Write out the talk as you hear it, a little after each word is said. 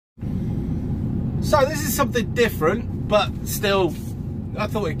So this is something different, but still, I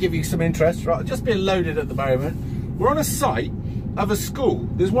thought it'd give you some interest. Right, just being loaded at the moment. We're on a site of a school.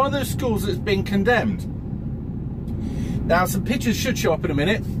 There's one of those schools that's been condemned. Now, some pictures should show up in a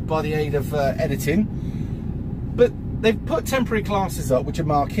minute by the aid of editing, but they've put temporary classes up, which are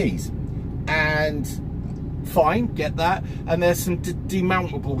marquees, and fine, get that. And there's some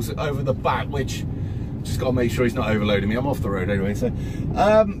demountables over the back, which just got to make sure he's not overloading me. I'm off the road anyway, so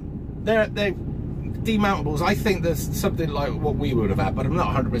they're demountables. I think there's something like what we would have had, but I'm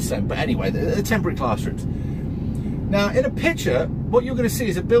not 100%. But anyway, they're temporary classrooms. Now, in a picture, what you're going to see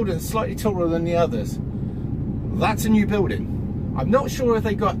is a building slightly taller than the others. That's a new building. I'm not sure if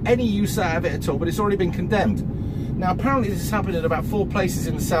they got any use out of it at all, but it's already been condemned. Now, apparently this has happened in about 4 places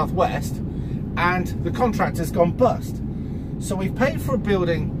in the southwest, and the contractor's gone bust. So we've paid for a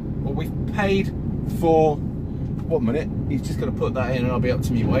building, or we've paid for, 1 minute, he's just going to put that in and I'll be up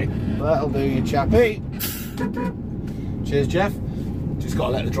to me weight. That'll do you, chappy. Cheers, Jeff. Just got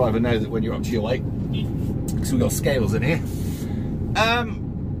to let the driver know that when you're up to your weight, because we've got scales in here.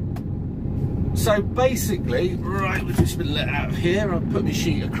 So basically, right, we've just been let out of here. I'll put my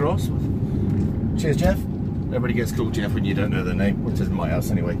sheet across. Cheers, Jeff. Everybody gets called Jeff when you don't know their name, which is my house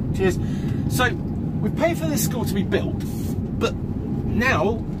anyway. Cheers. So we've paid for this school to be built, but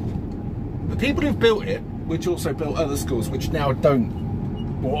now the people who've built it, which also built other schools which now don't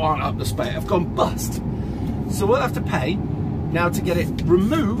or aren't up to spec, have gone bust. So we'll have to pay now to get it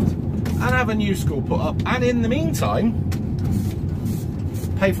removed and have a new school put up, and in the meantime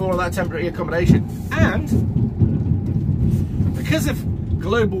pay for all that temporary accommodation. And because of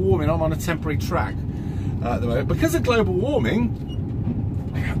global warming, I'm on a temporary track at the moment. Because of global warming,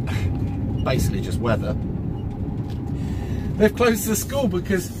 basically just weather, they've closed the school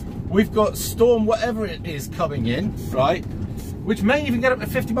because we've got storm whatever it is coming in, right, which may even get up to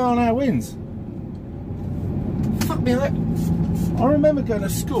 50-mile-an-hour winds. Fuck me, I remember going to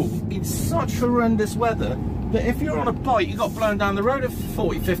school in such horrendous weather that if you're on a bike, you got blown down the road at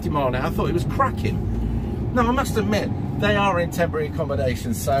 40, 50 mile an hour. I thought it was cracking. Now, I must admit, they are in temporary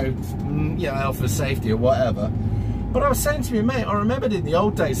accommodation, so, yeah, health and safety or whatever. But I was saying to my mate, I remembered in the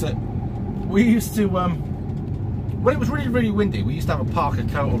old days that we used to, when it was really, really windy, we used to have a parka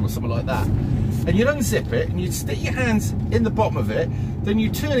coat on or something like that. And you'd unzip it, and you'd stick your hands in the bottom of it, then you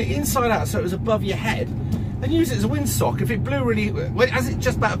turn it inside out so it was above your head, and use it as a windsock. If it blew really, as it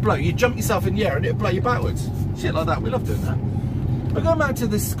just about to blow, you jump yourself in the air and it'd blow you backwards. Shit like that, we love doing that. But going back to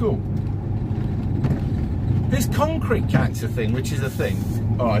this school, this concrete cancer thing, which is a thing,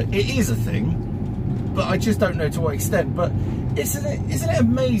 all right, it is a thing, but I just don't know to what extent. But isn't it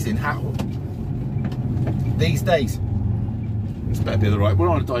amazing how these days, it's better be the right, we're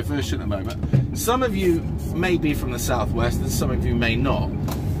on a diversion at the moment. Some of you may be from the southwest and some of you may not.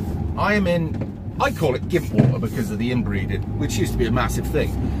 I call it gimp water because of the inbreeding, which used to be a massive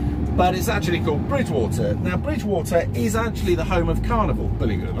thing, but it's actually called Bridgewater. Now, Bridgewater is actually the home of Carnival,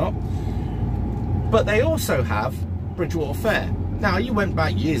 believe it or not, but they also have Bridgewater Fair. Now, you went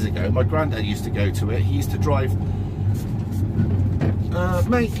back years ago, my granddad used to go to it. He used to drive,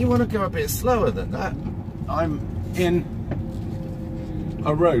 mate, you want to go a bit slower than that? I'm in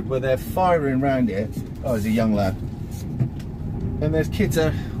a road where they're firing around here. Oh, there's a young lad, and there's kids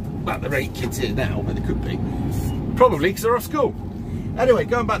well, there ain't kids here now, but there could be. Probably because they're off school. Anyway,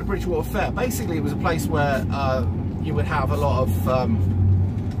 going back to Bridgewater Fair, basically it was a place where you would have a lot of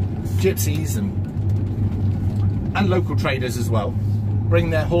gypsies and local traders as well bring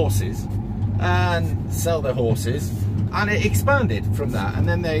their horses and sell their horses, and it expanded from that. And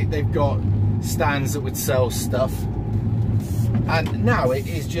then they've got stands that would sell stuff, and now it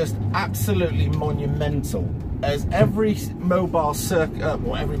is just absolutely monumental. As every mobile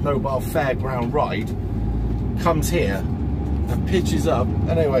every mobile fairground ride comes here and pitches up.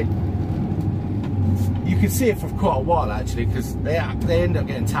 Anyway, you can see it for quite a while actually, because they end up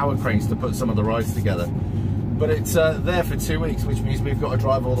getting tower cranes to put some of the rides together. But it's there for 2 weeks, which means we've got to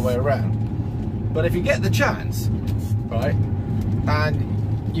drive all the way around. But if you get the chance, right,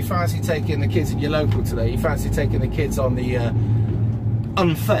 and you fancy taking the kids, and you're local today, you fancy taking the kids on the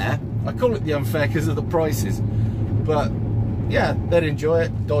unfair. I call it the unfair because of the prices, but yeah, they'd enjoy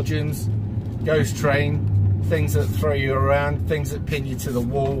it. Dodgems, ghost train, things that throw you around, things that pin you to the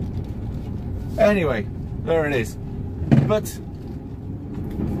wall. Anyway, there it is. But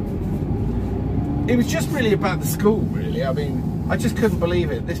it was just really about the school, really. I mean, I just couldn't believe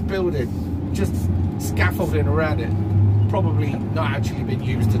it. This building, just scaffolding around it, probably not actually been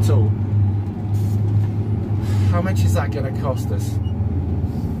used at all. How much is that going to cost us?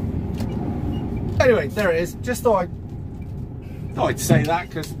 Anyway, there it is. Just thought I'd say that,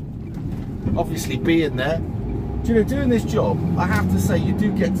 because obviously being there. Do you know, doing this job, I have to say, you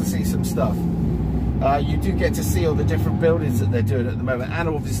do get to see some stuff. You do get to see all the different buildings that they're doing at the moment, and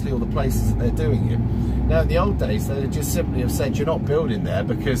obviously all the places that they're doing it. Now, in the old days, they would just simply have said, you're not building there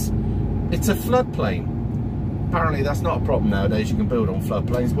because it's a floodplain. Apparently, that's not a problem nowadays. You can build on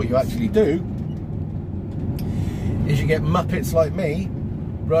floodplains. What you actually do is you get muppets like me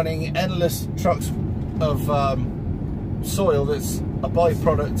running endless trucks of soil that's a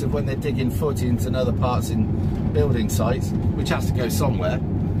byproduct of when they're digging footings and other parts in building sites, which has to go somewhere,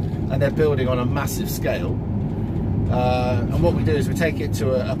 and they're building on a massive scale. And what we do is we take it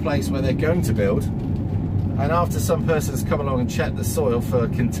to a place where they're going to build, and after some person's come along and checked the soil for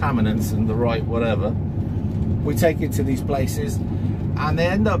contaminants and the right whatever, we take it to these places, and they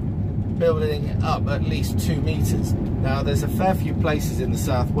end up building up at least 2 meters. Now, there's a fair few places in the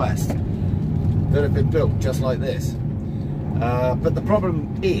southwest that have been built just like this. But the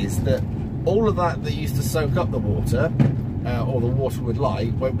problem is that all of that used to soak up the water, or the water would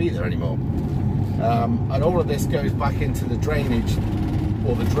lie, won't be there anymore. And all of this goes back into the drainage,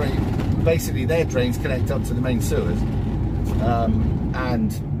 or the drain. Basically, their drains connect up to the main sewers.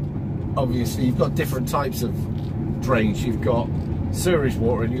 And obviously, you've got different types of drains. You've got sewerage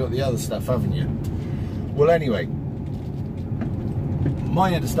water and you've got the other stuff, haven't you? Well, anyway,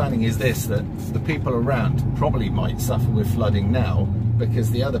 my understanding is this, that the people around probably might suffer with flooding now,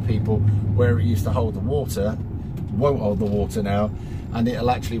 because the other people where it used to hold the water won't hold the water now, and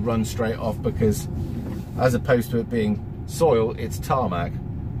it'll actually run straight off, because as opposed to it being soil, it's tarmac.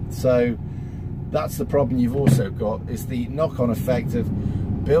 So that's the problem you've also got, is the knock-on effect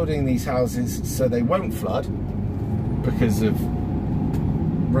of building these houses so they won't flood because of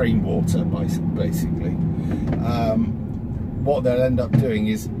rainwater, basically. What they'll end up doing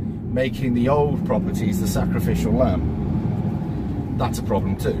is making the old properties the sacrificial lamb. That's a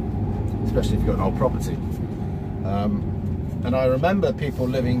problem too, especially if you've got an old property. And I remember people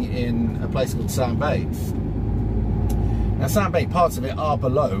living in a place called Sand Bay. Now, Sand Bay, parts of it are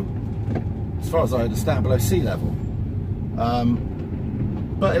below, as far as I understand, below sea level.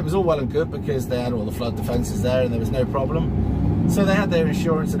 But it was all well and good because they had all the flood defences there and there was no problem. So they had their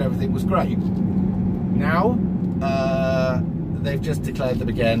insurance and everything was great. Now, they've just declared them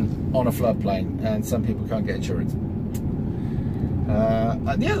again on a floodplain, and some people can't get insurance.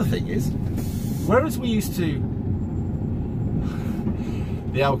 And the other thing is, whereas we used to,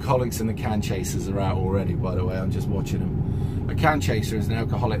 the alcoholics and the can chasers are out already, by the way, I'm just watching them. A can chaser is an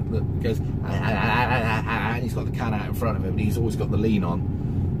alcoholic that goes, and he's got the can out in front of him, and he's always got the lean on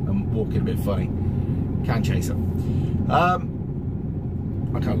and walking a bit funny. Can chaser.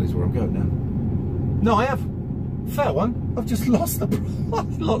 I can't lose where I'm going now. No, I have. Fair one. I've just lost the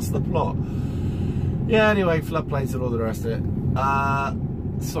plot. Yeah, anyway, floodplains and all the rest of it.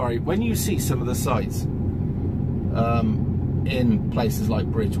 Sorry, when you see some of the sites in places like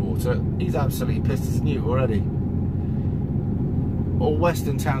Bridgewater, he's absolutely pissed as new already. Or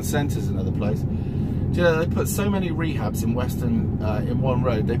Western Town Centre's another place. Do you know, they put so many rehabs in Western, in one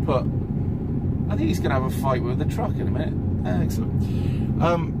road. They put, I think he's going to have a fight with the truck in a minute. Excellent.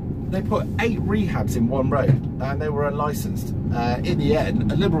 They put 8 rehabs in one road, and they were unlicensed. In the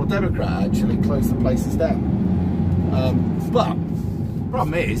end, a Liberal Democrat actually closed the places down. But the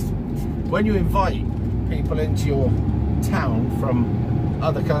problem is, when you invite people into your town from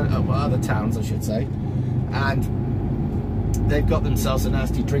other towns, I should say, and they've got themselves a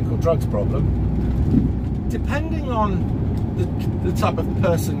nasty drink or drugs problem, depending on the type of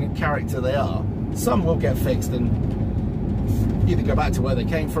person and character they are, some will get fixed and either go back to where they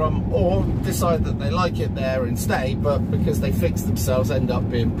came from, or decide that they like it there and stay, but because they fix themselves end up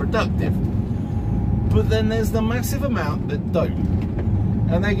being productive. But then there's the massive amount that don't,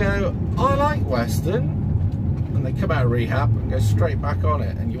 and they go, I like Western, and they come out of rehab and go straight back on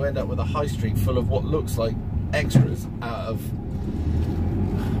it, and you end up with a high street full of what looks like extras out of,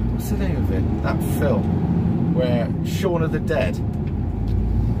 what's the name of it, that film where Shaun of the Dead.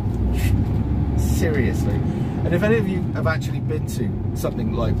 Seriously. And if any of you have actually been to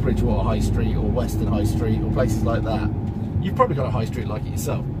something like Bridgewater High Street or Western High Street or places like that, you've probably got a high street like it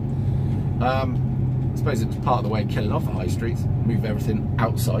yourself. I suppose it was part of the way of killing off the high streets, move everything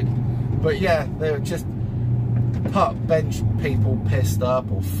outside. But yeah, they were just park bench people pissed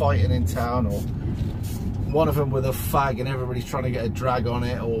up or fighting in town, or one of them with a fag and everybody's trying to get a drag on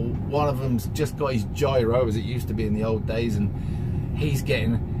it, or one of them's just got his gyro as it used to be in the old days, and he's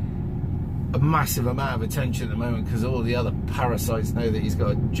getting a massive amount of attention at the moment because all the other parasites know that he's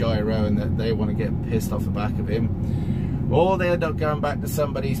got a gyro and that they want to get pissed off the back of him. Or they end up going back to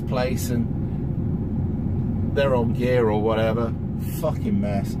somebody's place and they're on gear or whatever, Fucking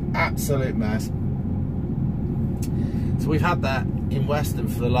mess. Absolute mess. So we've had that in Weston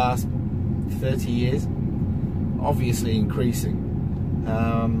for the last 30 years. Obviously increasing.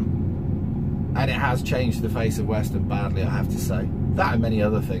 And it has changed the face of Weston badly, I have to say. That and many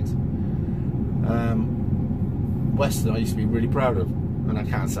other things. Weston I used to be really proud of, and I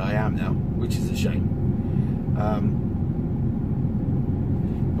can't say I am now, which is a shame.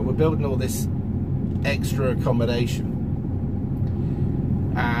 But we're building all this extra accommodation,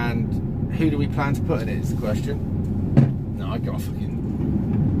 and who do we plan to put in it is the question. Now I got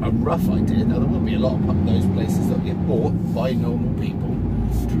a rough idea. Now there will be a lot of those places that get bought by normal people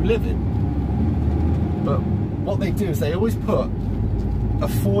to live in, but what they do is they always put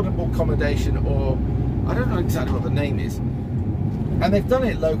affordable accommodation, or I don't know exactly what the name is, and they've done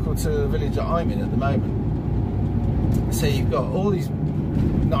it local to the village that I'm in at the moment. So you've got all these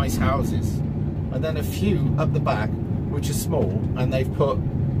nice houses and then a few up the back which are small, and they've put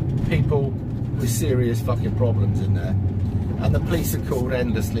people with serious fucking problems in there, and the police are called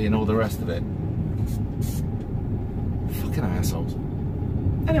endlessly and all the rest of it. Fucking assholes.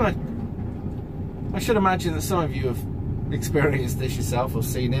 Anyway, I should imagine that some of you have experienced this yourself or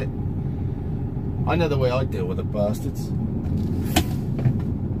seen it. I know the way I deal with the bastards.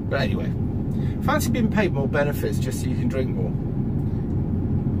 But anyway, fancy being paid more benefits just so you can drink more.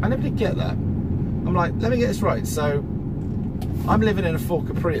 I never did get that. I'm like, let me get this right. So I'm living in a Ford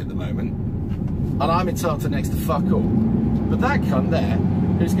Capri at the moment, and I'm entitled to next to fuck all. But that cunt there,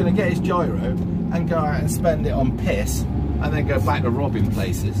 who's going to get his gyro and go out and spend it on piss and then go back to robbing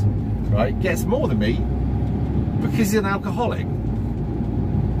places, right, gets more than me because he's an alcoholic.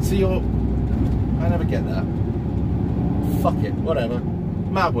 So I never get that. Fuck it, whatever.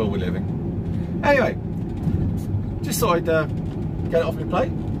 Mad world we're living. Anyway, just thought I'd get it off my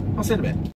plate. I'll see you in a bit.